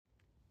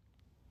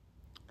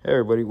Hey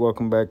everybody,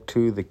 welcome back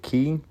to The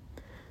Key.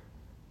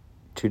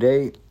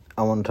 Today,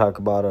 I want to talk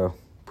about a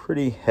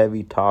pretty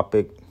heavy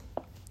topic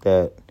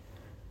that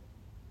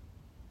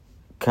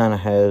kind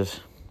of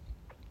has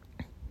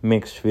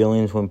mixed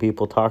feelings when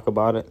people talk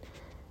about it,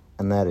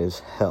 and that is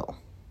hell.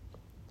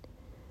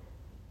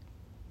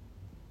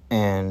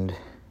 And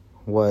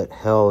what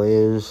hell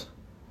is.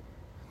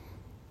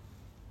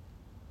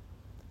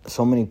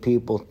 So many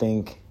people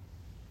think,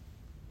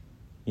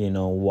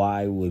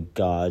 why would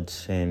God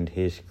send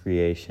his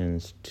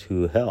creations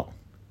to hell?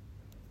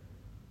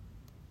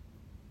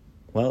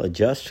 Well, a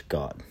just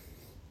God.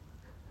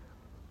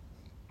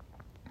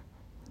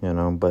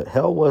 But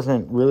hell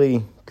wasn't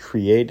really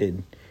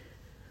created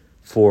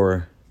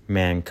for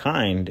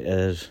mankind,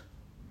 as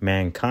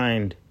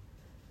mankind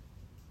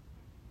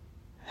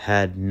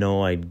had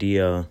no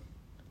idea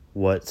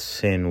what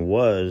sin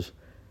was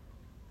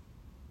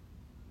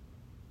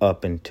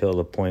up until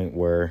the point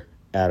where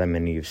Adam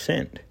and Eve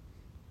sinned.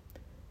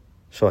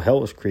 So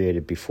hell was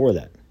created before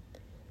that.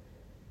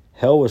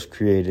 Hell was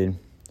created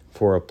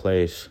for a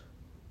place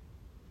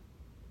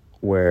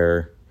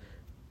where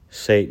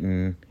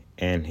Satan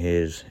and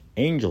his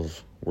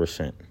angels were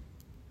sent.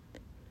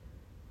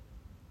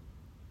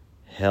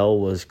 Hell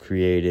was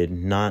created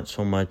not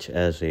so much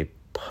as a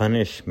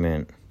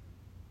punishment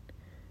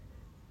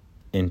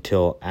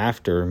until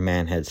after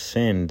man had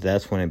sinned.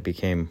 That's when it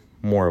became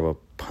more of a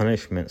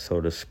punishment,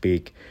 so to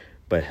speak.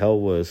 But hell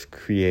was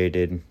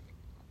created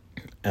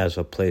as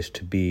a place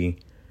to be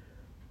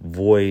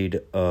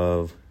void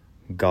of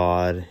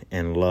God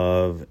and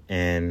love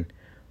and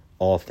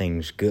all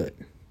things good.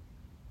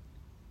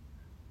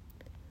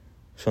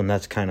 So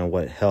that's kind of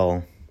what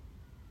hell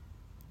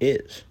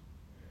is.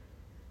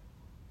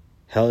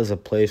 Hell is a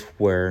place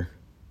where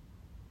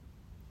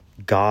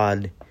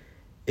God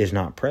is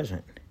not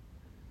present.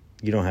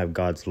 You don't have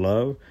God's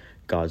love,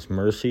 God's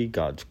mercy,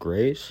 God's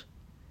grace.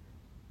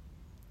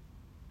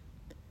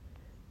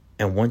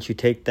 And once you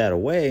take that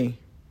away,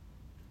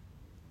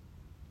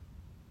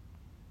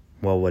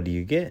 well, what do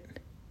you get?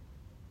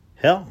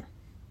 Hell.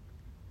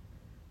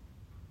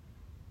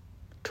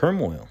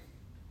 Turmoil.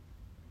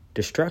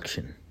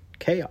 Destruction.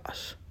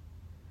 Chaos.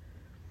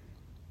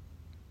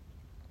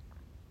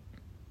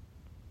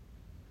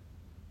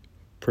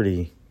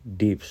 Pretty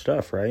deep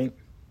stuff, right?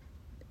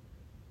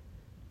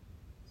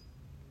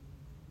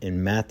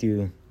 In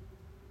Matthew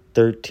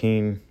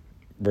 13,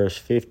 verse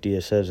 50,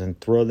 it says, "And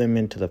throw them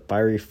into the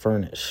fiery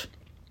furnace.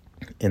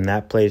 In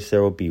that place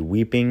there will be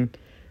weeping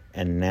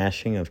and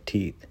gnashing of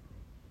teeth."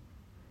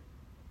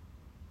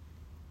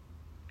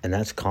 And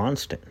that's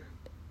constant.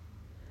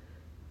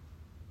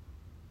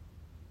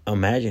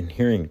 Imagine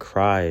hearing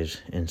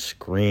cries and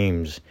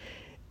screams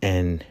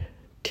and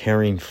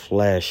tearing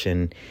flesh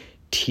and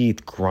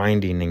teeth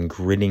grinding and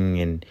gritting,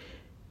 and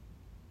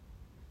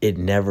it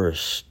never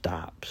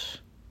stops.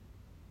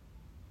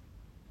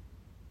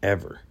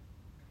 Ever.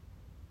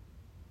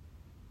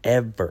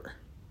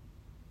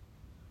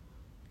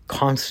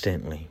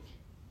 Constantly.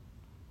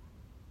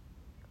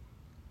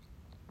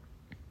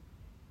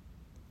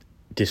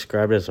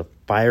 Described as a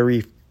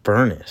fiery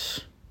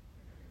furnace.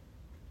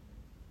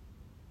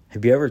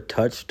 Have you ever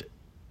touched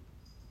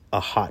a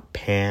hot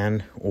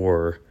pan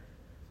or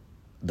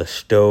the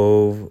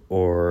stove,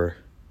 or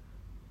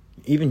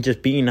even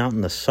just being out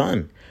in the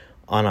sun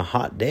on a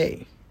hot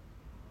day?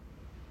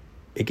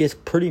 It gets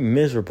pretty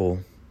miserable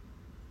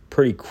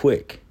pretty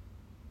quick,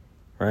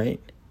 right?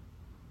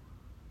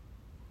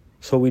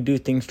 So we do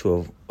things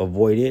to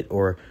avoid it,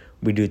 or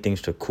we do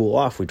things to cool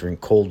off. We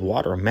drink cold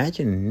water.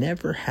 Imagine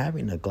never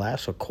having a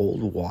glass of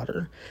cold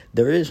water.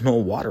 There is no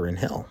water in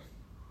hell.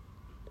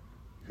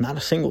 Not a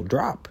single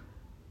drop.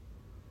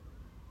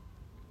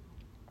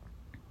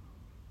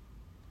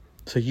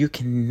 So you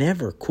can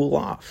never cool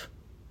off.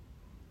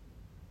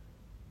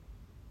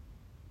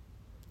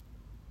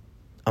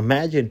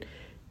 Imagine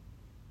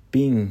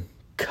being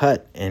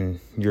cut and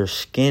your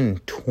skin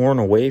torn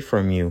away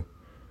from you,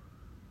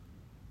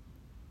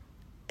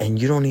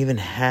 and you don't even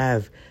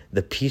have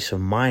the peace of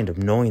mind of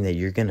knowing that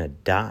you're going to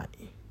die.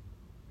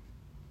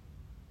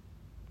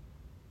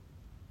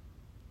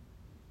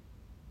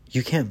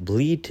 You can't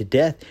bleed to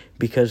death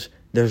because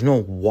there's no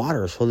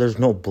water, so there's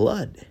no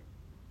blood.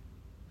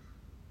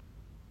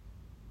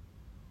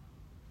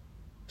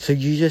 So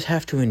you just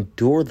have to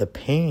endure the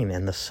pain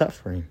and the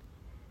suffering.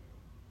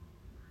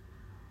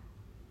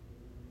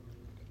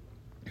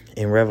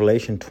 In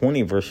Revelation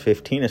 20, verse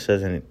 15, it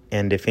says,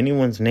 "And if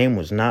anyone's name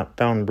was not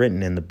found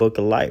written in the book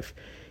of life,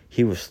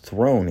 he was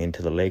thrown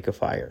into the lake of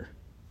fire."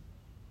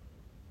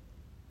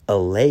 A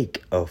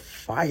lake of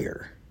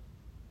fire.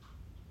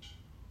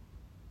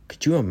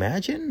 Could you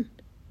imagine?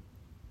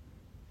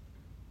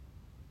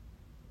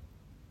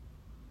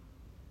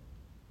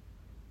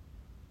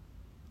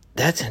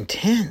 That's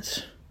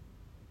intense.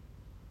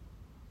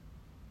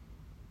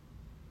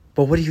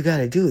 But what do you got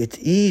to do? It's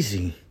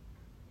easy.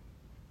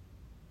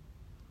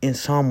 In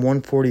Psalm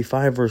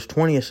 145, verse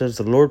 20, it says,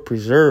 "The Lord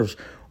preserves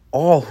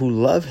all who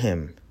love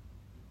him,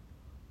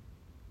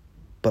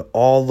 but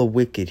all the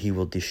wicked he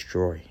will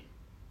destroy."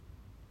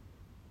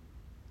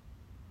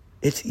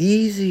 It's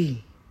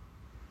easy.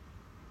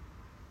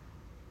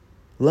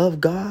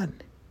 Love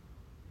God.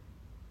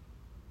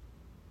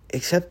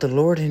 Accept the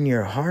Lord in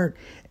your heart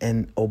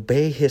and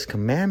obey His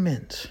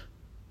commandments.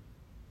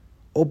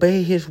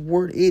 Obey His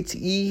word. It's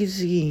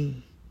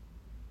easy.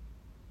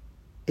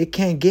 It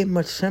can't get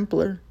much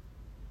simpler.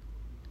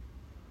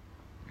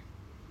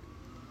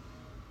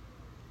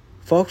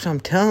 Folks, I'm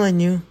telling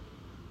you,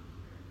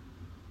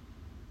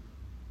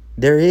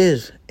 there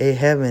is a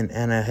heaven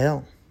and a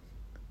hell.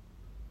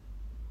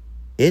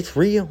 It's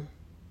real.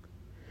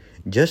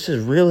 Just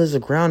as real as the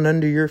ground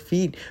under your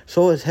feet,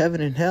 so is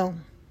heaven and hell.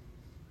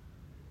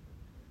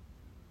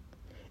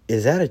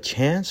 Is that a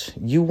chance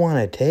you want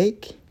to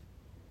take?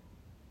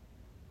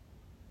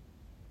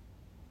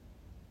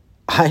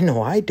 I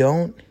know I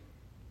don't.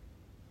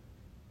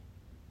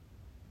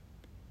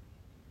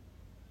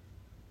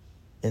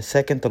 In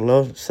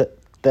 2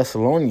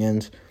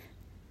 Thessalonians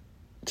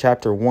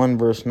chapter 1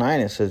 verse 9,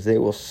 it says, they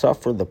will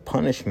suffer the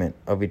punishment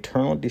of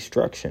eternal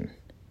destruction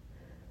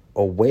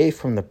away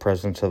from the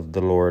presence of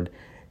the Lord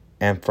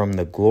and from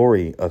the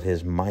glory of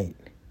His might.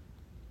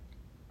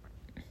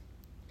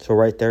 So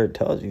right there it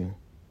tells you.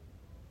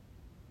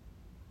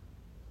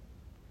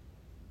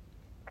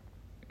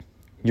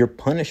 Your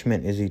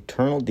punishment is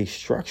eternal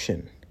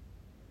destruction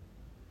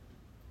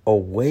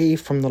away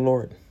from the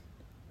Lord,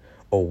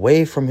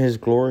 away from His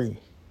glory.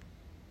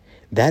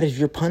 That is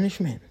your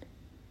punishment.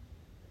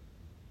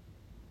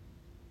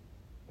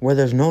 Where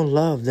there's no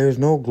love, there's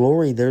no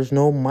glory, there's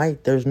no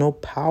might, there's no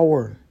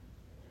power.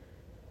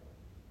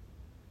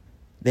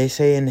 They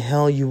say in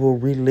hell you will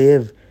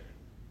relive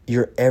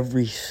your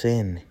every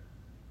sin.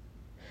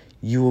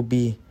 You will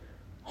be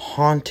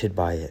haunted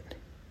by it.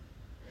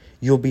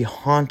 You'll be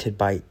haunted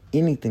by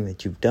anything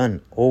that you've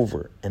done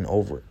over and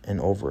over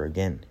and over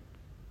again.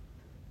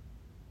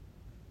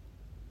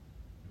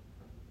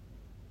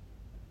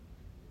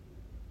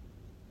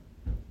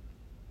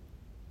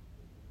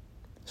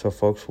 So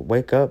folks,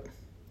 wake up.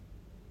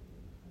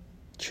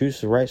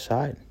 Choose the right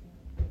side.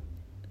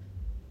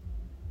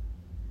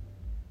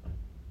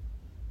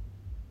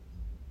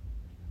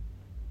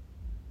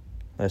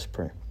 Let's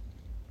pray.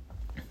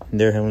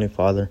 Dear Heavenly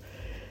Father,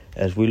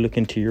 as we look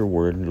into your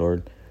word,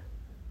 Lord,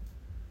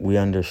 we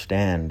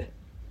understand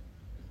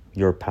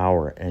your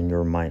power and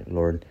your might,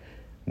 Lord.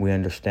 We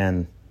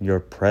understand your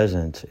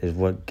presence is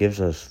what gives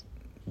us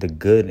the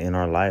good in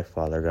our life,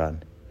 Father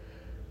God.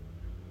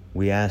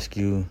 We ask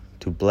you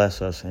to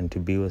bless us and to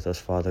be with us,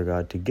 Father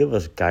God, to give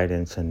us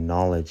guidance and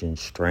knowledge and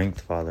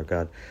strength, Father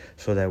God,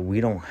 so that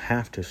we don't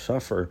have to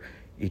suffer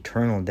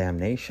eternal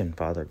damnation,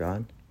 Father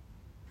God.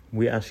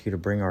 We ask you to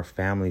bring our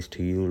families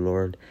to you,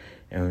 Lord,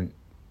 and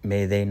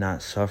may they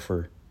not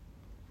suffer.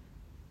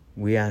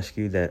 We ask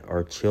you that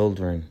our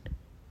children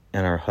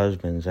and our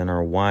husbands and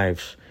our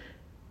wives,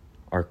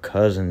 our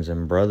cousins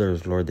and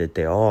brothers, Lord, that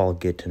they all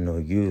get to know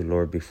you,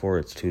 Lord, before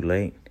it's too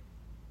late.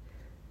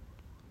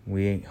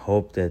 We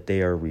hope that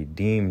they are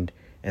redeemed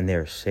and they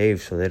are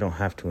saved so they don't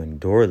have to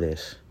endure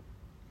this.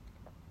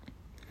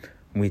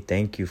 We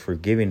thank you for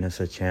giving us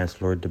a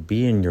chance, Lord, to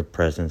be in your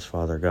presence,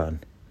 Father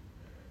God.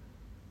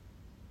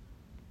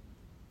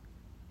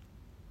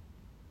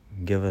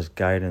 Give us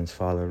guidance,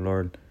 Father,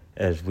 Lord,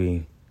 as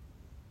we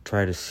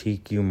try to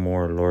seek you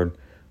more, Lord.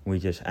 We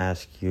just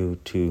ask you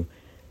to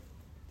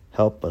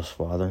help us,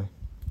 Father.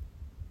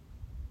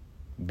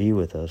 Be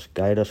with us.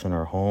 Guide us in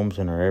our homes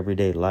and our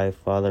everyday life,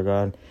 Father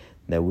God,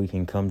 that we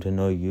can come to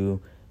know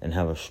you and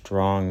have a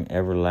strong,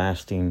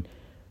 everlasting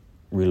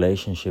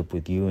relationship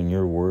with you and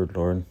your word,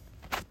 Lord.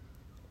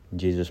 In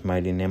Jesus'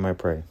 mighty name I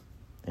pray.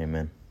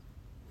 Amen.